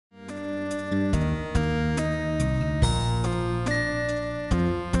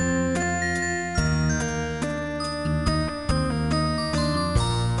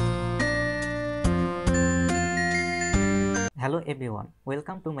Hello everyone,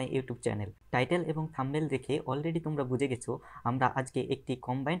 welcome to my YouTube channel. Title এবং thumbnail দেখে already তোমরা বুঝে গেছো আমরা আজকে একটি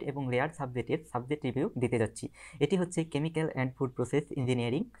কম্বাইন্ড এবং লেয়ার সাবজেক্ট রিভিউ দিতে যাচ্ছি। এটি হচ্ছে chemical and food process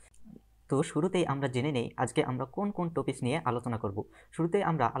engineering. তো শুরুতেই আমরা জেনে নেই আজকে আমরা কোন কোন টপিকস নিয়ে আলোচনা করব। শুরুতেই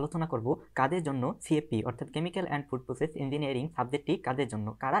আমরা আলোচনা করব কাদের জন্য সিএফপি অর্থাৎ chemical and food process engineering সাবজেক্টটি কাদের জন্য,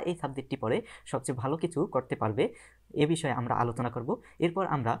 কারা এই সাবজেক্টটি পড়ে সবচেয়ে ভালো কিছু করতে পারবে, এ বিষয়ে আমরা আলোচনা করব। এরপর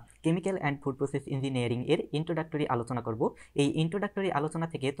আমরা chemical and food process engineering এর ইন্ট্রোডাক্টরি আলোচনা করব। এই ইন্ট্রোডাক্টরি আলোচনা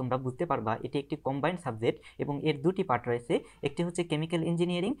থেকে তোমরা বুঝতে পারবা এটি একটি কম্বাইন্ড সাবজেক্ট এবং এর দুটি পার্ট রয়েছে, একটি হচ্ছে কেমিক্যাল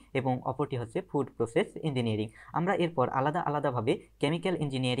ইঞ্জিনিয়ারিং এবং অপরটি হচ্ছে ফুড প্রসেস ইঞ্জিনিয়ারিং। আমরা এরপর আলাদা আলাদাভাবে কেমিক্যাল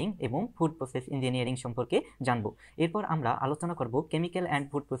ইঞ্জিনিয়ারিং এবং ফুড প্রসেস ইঞ্জিনিয়ারিং সম্পর্কে জানব। এরপর আমরা আলোচনা করব chemical and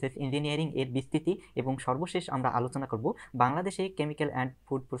food process engineering এর বিস্তৃতি এবং সর্বশেষ আমরা আলোচনা করব বাংলাদেশে chemical and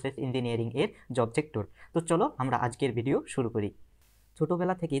food process engineering এর জব সেক্টর। তো চলো আমরা আজকের ভিডিও শুরু করি।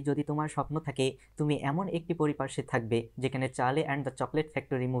 ছোটোবেলা থেকে যদি তোমার স্বপ্ন থাকে তুমি এমন একটি পরিপার্শ্বে থাকবে যেখানে Charlie and the chocolate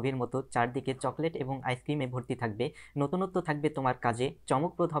factory মুভির মতো চারদিকে চকলেট এবং আইসক্রিমে ভর্তি থাকবে, নতুনত্ব থাকবে তোমার কাজে,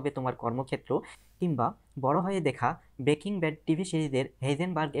 চমকপ্রদ হবে তোমার কর্মক্ষেত্র, কিংবা বড় হয়ে দেখা ব্রেকিং ব্যাড টিভি সিরিজের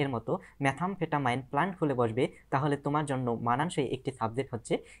হেইজেনবার্গ এর মতো ম্যাথামফেটামাইন প্ল্যান্ট খুলে বসবে, তাহলে তোমার জন্য মানানসই একটি সাবজেক্ট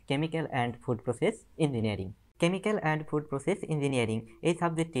হচ্ছে chemical and food process engineering. Chemical and food process engineering এই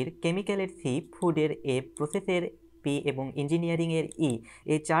সাবজেক্টটির কেমিক্যালের সি, ফুডের এ, প্রসেসের পি এবং ইঞ্জিনিয়ারিংয়ের ই,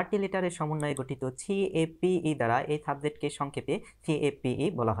 এই চারটি লেটারের সমন্বয়ে গঠিত CFPE দ্বারা এই সাবজেক্টকে সংক্ষেপে CFPE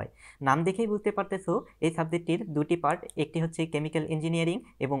বলা হয়। নাম দেখেই বুঝতে পারতেছো এই সাবজেক্টটির দুটি পার্ট, একটি হচ্ছে কেমিক্যাল ইঞ্জিনিয়ারিং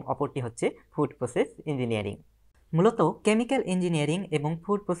এবং অপরটি হচ্ছে ফুড প্রসেস ইঞ্জিনিয়ারিং। মূলত কেমিক্যাল ইঞ্জিনিয়ারিং এবং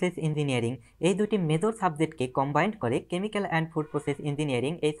ফুড প্রসেস ইঞ্জিনিয়ারিং এই দুটি মেজর সাবজেক্টকে কম্বাইন্ড করে chemical and food process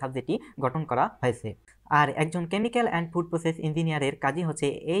engineering এই সাবজেক্টটি গঠন করা হয়েছে। আর একজন কেমিক্যাল অ্যান্ড ফুড প্রসেস ইঞ্জিনিয়ারের কাজই হচ্ছে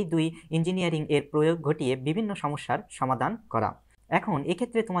এই দুই ইঞ্জিনিয়ারিং এর প্রয়োগ ঘটিয়ে বিভিন্ন সমস্যার সমাধান করা। এখন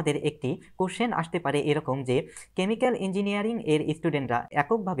এক্ষেত্রে তোমাদের একটি কোশ্চেন আসতে পারে এরকম যে কেমিক্যাল ইঞ্জিনিয়ারিং এর স্টুডেন্টরা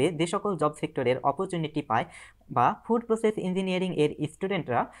এককভাবে যে সকল জব সেক্টরের অপরচুনিটি পায় বা ফুড প্রসেস ইঞ্জিনিয়ারিং এর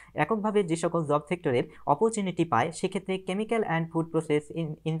স্টুডেন্টরা এককভাবে যে সকল জব সেক্টরের অপরচুনিটি পায়, সেক্ষেত্রে chemical and food process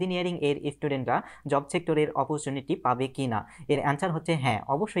engineering এর স্টুডেন্টরা জব সেক্টরের অপরচুনিটি পাবে কি না? এর অ্যান্সার হচ্ছে হ্যাঁ,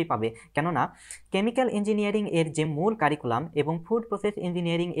 অবশ্যই পাবে। কেননা কেমিক্যাল ইঞ্জিনিয়ারিং এর যে মূল কারিকুলাম এবং ফুড প্রসেস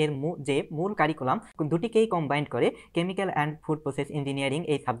ইঞ্জিনিয়ারিং এর যে মূল কারিকুলাম দুটিকেই কম্বাইন্ড করে chemical and food process engineering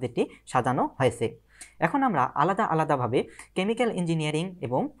এই সাবজেক্টটি সাজানো হয়েছে। এখন আমরা আলাদা আলাদাভাবে কেমিক্যাল ইঞ্জিনিয়ারিং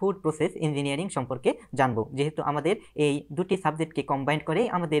এবং ফুড প্রসেস ইঞ্জিনিয়ারিং সম্পর্কে জানব, যেহেতু আমাদের এই দুটি সাবজেক্টকে কম্বাইন্ড করেই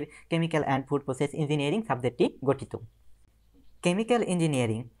আমাদের chemical and food process engineering সাবজেক্টটি গঠিত।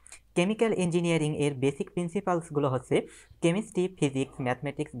 কেমিক্যাল ইঞ্জিনিয়ারিং এর বেসিক প্রিন্সিপালসগুলো হচ্ছে কেমিস্ট্রি, ফিজিক্স,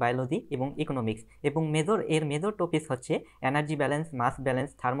 ম্যাথমেটিক্স, বায়োলজি এবং ইকোনমিক্স, এবং মেজর টপিকস হচ্ছে এনার্জি ব্যালেন্স, মাস balance,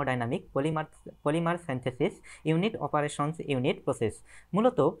 thermodynamic, polymer synthesis, unit operations, unit process.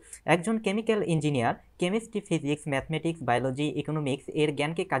 মূলত একজন chemical engineer chemistry, physics, mathematics, biology, economics এর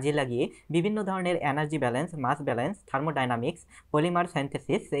জ্ঞানকে কাজে লাগিয়ে বিভিন্ন ধরনের এনার্জি ব্যালেন্স, মাস balance, thermodynamics, polymer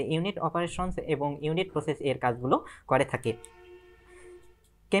synthesis, unit operations এবং ইউনিট প্রসেস এর কাজগুলো করে থাকে।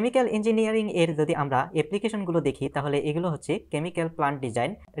 কেমিক্যাল ইঞ্জিনিয়ারিং এর যদি আমরা অ্যাপ্লিকেশনগুলো দেখি তাহলে এগুলো হচ্ছে chemical plant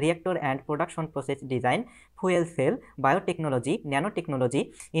design, reactor and production process design, fuel cell, biotechnology, nanotechnology,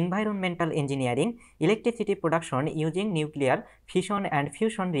 environmental engineering, electricity production using nuclear fission and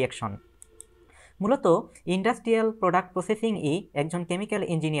fusion reaction. মূলত ইন্ডাস্ট্রিয়াল প্রোডাক্ট প্রসেসিং একজন কেমিক্যাল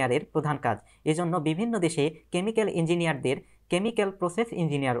ইঞ্জিনিয়ারের প্রধান কাজ। এজন্য বিভিন্ন দেশে কেমিক্যাল ইঞ্জিনিয়ারদের কেমিক্যাল প্রসেস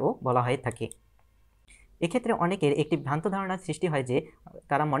ইঞ্জিনিয়ারও বলা হয়ে থাকে। এক্ষেত্রে অনেকের একটি ভ্রান্ত ধারণার সৃষ্টি হয় যে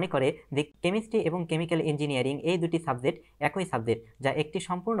তারা মনে করে যে কেমিস্ট্রি এবং কেমিক্যাল ইঞ্জিনিয়ারিং এই দুটি সাবজেক্ট একই সাবজেক্ট, যা একটি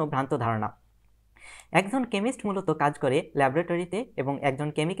সম্পূর্ণ ভ্রান্ত ধারণা। একজন কেমিস্ট মূলত কাজ করে ল্যাবরেটরিতে এবং একজন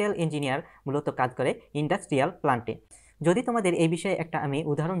কেমিক্যাল ইঞ্জিনিয়ার মূলত কাজ করে ইন্ডাস্ট্রিয়াল প্লান্টে। যদি তোমাদের এই বিষয়ে একটা আমি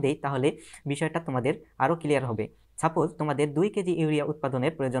উদাহরণ দিই তাহলে বিষয়টা তোমাদের আরও ক্লিয়ার হবে। সাপোজ তোমাদের 2 কেজি ইউরিয়া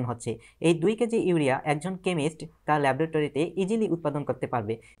উৎপাদনের প্রয়োজন হচ্ছে। এই 2 কেজি ইউরিয়া একজন কেমিস্ট তার ল্যাবরেটরিতে ইজিলি উৎপাদন করতে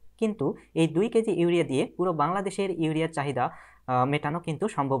পারবে, কিন্তু এই 2 কেজি ইউরিয়া দিয়ে পুরো বাংলাদেশের ইউরিয়ার চাহিদা মেটানো কিন্তু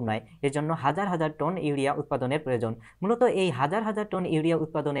সম্ভব নয়। এর জন্য হাজার হাজার টন ইউরিয়া উৎপাদনের প্রয়োজন। মূলত এই হাজার হাজার টন ইউরিয়া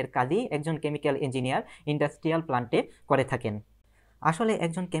উৎপাদনের কাজই একজন কেমিক্যাল ইঞ্জিনিয়ার ইন্ডাস্ট্রিয়াল প্লান্টে করে থাকেন। আসলে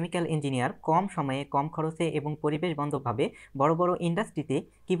একজন কেমিক্যাল ইঞ্জিনিয়ার কম সময়ে, কম খরচে এবং পরিবেশ বান্ধবভাবে বড় বড় ইন্ডাস্ট্রিতে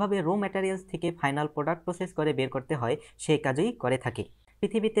কিভাবে র ম্যাটেরিয়ালস থেকে ফাইনাল প্রোডাক্ট প্রসেস করে বের করতে হয় সেই কাজই করে থাকে।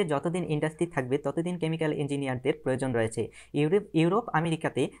 পৃথিবীতে যতদিন ইন্ডাস্ট্রি থাকবে ততদিন কেমিক্যাল ইঞ্জিনিয়ারদের প্রয়োজন রয়েছে। ইউরোপ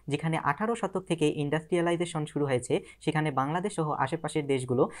আমেরিকাতে যেখানে 18 শতক থেকে ইন্ডাস্ট্রিয়ালাইজেশন শুরু হয়েছে, সেখানে বাংলাদেশ সহ আশেপাশের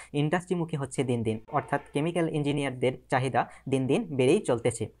দেশগুলো ইন্ডাস্ট্রিমুখী হচ্ছে দিন দিন, অর্থাৎ কেমিক্যাল ইঞ্জিনিয়ারদের চাহিদা দিন দিন বেড়েই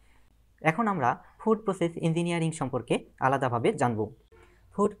চলতেছে। এখন আমরা ফুড প্রসেস ইঞ্জিনিয়ারিং সম্পর্কে আলাদাভাবে জানব।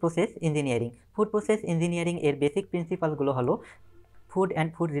 ফুড প্রসেস ইঞ্জিনিয়ারিং এর বেসিক প্রিন্সিপালগুলো হলো food and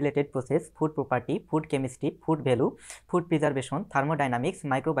food related process, food property, food chemistry, food value, food preservation, thermodynamics,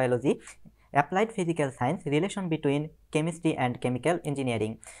 microbiology, applied physical science, relation between chemistry and chemical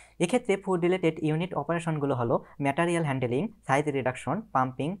engineering. এক্ষেত্রে food related unit অপারেশনগুলো হলো material handling, size reduction,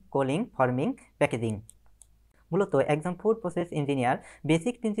 pumping, কোলিং, forming, packaging. মূলত একজন food process engineer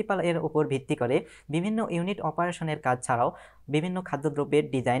basic principal এর উপর ভিত্তি করে বিভিন্ন unit অপারেশনের কাজ ছাড়াও বিভিন্ন খাদ্যদ্রব্যের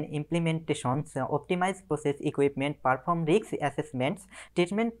design, implementation, optimise process equipment, perform risk অ্যাসেসমেন্টস,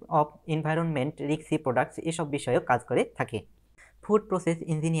 treatment of environment risky products এসব বিষয়েও কাজ করে থাকে। ফুড প্রসেস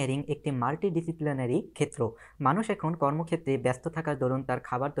ইঞ্জিনিয়ারিং একটি মাল্টিডিসিপ্লিনারি ক্ষেত্র। মানুষ এখন কর্মক্ষেত্রে ব্যস্ত থাকার দরুন তার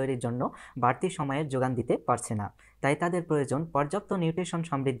খাবার তৈরির জন্য বাড়তি সময়ের যোগান দিতে পারছে না, তাই তাদের প্রয়োজন পর্যাপ্ত নিউট্রিশন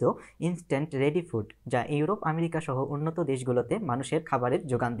সমৃদ্ধ ইনস্ট্যান্ট রেডি ফুড, যা ইউরোপ, আমেরিকা সহ উন্নত দেশগুলোতে মানুষের খাবারের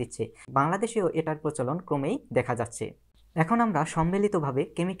যোগান দিচ্ছে। বাংলাদেশেও এটার প্রচলন ক্রমেই দেখা যাচ্ছে। এখন আমরা সম্মিলিতভাবে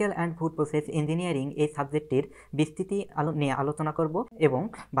chemical and food process engineering এই সাবজেক্টটির বিস্তৃতি নিয়ে আলোচনা করব এবং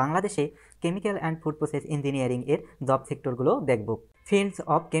বাংলাদেশে chemical and food process engineering এর জব সেক্টরগুলো দেখব। Fields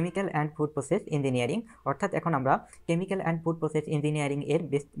of chemical and food process engineering, অর্থাৎ এখন আমরা chemical and food process engineering এর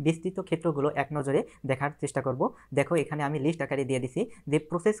বিস্তৃত ক্ষেত্রগুলো এক নজরে দেখার চেষ্টা করব। দেখো এখানে আমি লিস্ট আকারে দিয়ে দিছি যে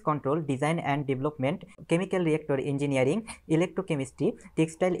process control, design and development, chemical reactor engineering, electrochemistry,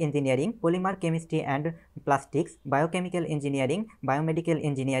 textile engineering, polymer chemistry and plastics, biochemical engineering, biomedical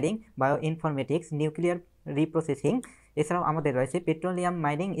engineering, bio informatics, nuclear রিপ্রসেসিং। এছাড়াও আমাদের রয়েছে petroleum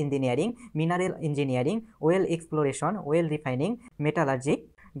mining engineering, mineral engineering, well exploration, well refining, metallurgy,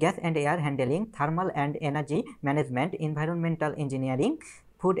 gas and air handling, thermal and energy management, environmental engineering,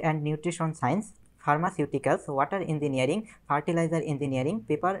 food and nutrition science, pharmaceuticals, water engineering, fertiliser engineering,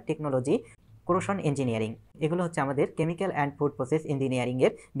 paper technology, corrosion engineering. এগুলো হচ্ছে আমাদের chemical and food process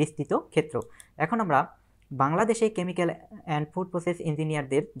ইঞ্জিনিয়ারিংয়ের বিস্তৃত ক্ষেত্র। এখন আমরা বাংলাদেশে chemical and food process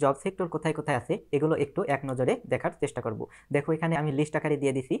ইঞ্জিনিয়ারদের জব সেক্টর কোথায় কোথায় আছে এগুলো একটু এক নজরে দেখার চেষ্টা করব। দেখো এখানে আমি লিস্ট আকারে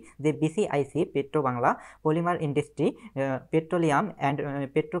দিয়ে দিছি যে BCIC, petro Bangla, polymer industry, petroleum and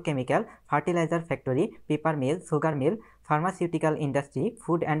petrochemical, fertiliser factory, paper mill, sugar mill, pharmaceutical industry,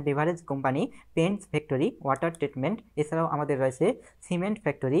 food and beverage company, Paints factory, water treatment. এছাড়াও আমাদের রয়েছে cement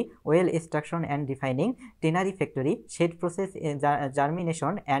factory, well extraction and refining, tannery factory, shade process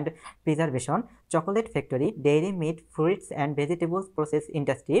germination and preservation, chocolate factory, dairy meet, fruits and vegetables process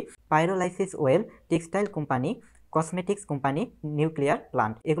industry, pyrolysis well, textile company, cosmetics company, nuclear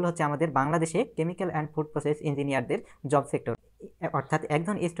plant. এগুলো হচ্ছে আমাদের বাংলাদেশে chemical and food process ইঞ্জিনিয়ারদের job sector. অর্থাৎ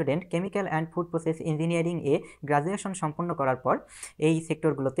একজন student chemical and food process engineering A graduation সম্পন্ন করার পর এই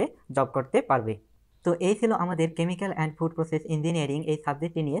সেক্টরগুলোতে জব করতে পারবে। তো এই ছিল আমাদের chemical and food process engineering এই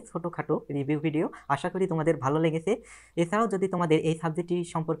সাবজেক্টটি নিয়ে ছোটোখাটো রিভিউ ভিডিও। আশা করি তোমাদের ভালো লেগেছে। এছাড়াও যদি তোমাদের এই সাবজেক্টটি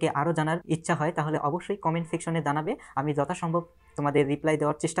সম্পর্কে আরও জানার ইচ্ছা হয় তাহলে অবশ্যই কমেন্ট সেকশনে জানাবে, আমি যথাসম্ভব তোমাদের রিপ্লাই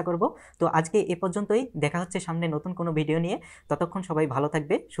দেওয়ার চেষ্টা করব। তো আজকে এ পর্যন্তই, দেখা হচ্ছে সামনে নতুন কোনো ভিডিও নিয়ে। ততক্ষণ সবাই ভালো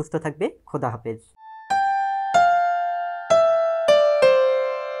থাকবে, সুস্থ থাকবে, খোদা হাফেজ।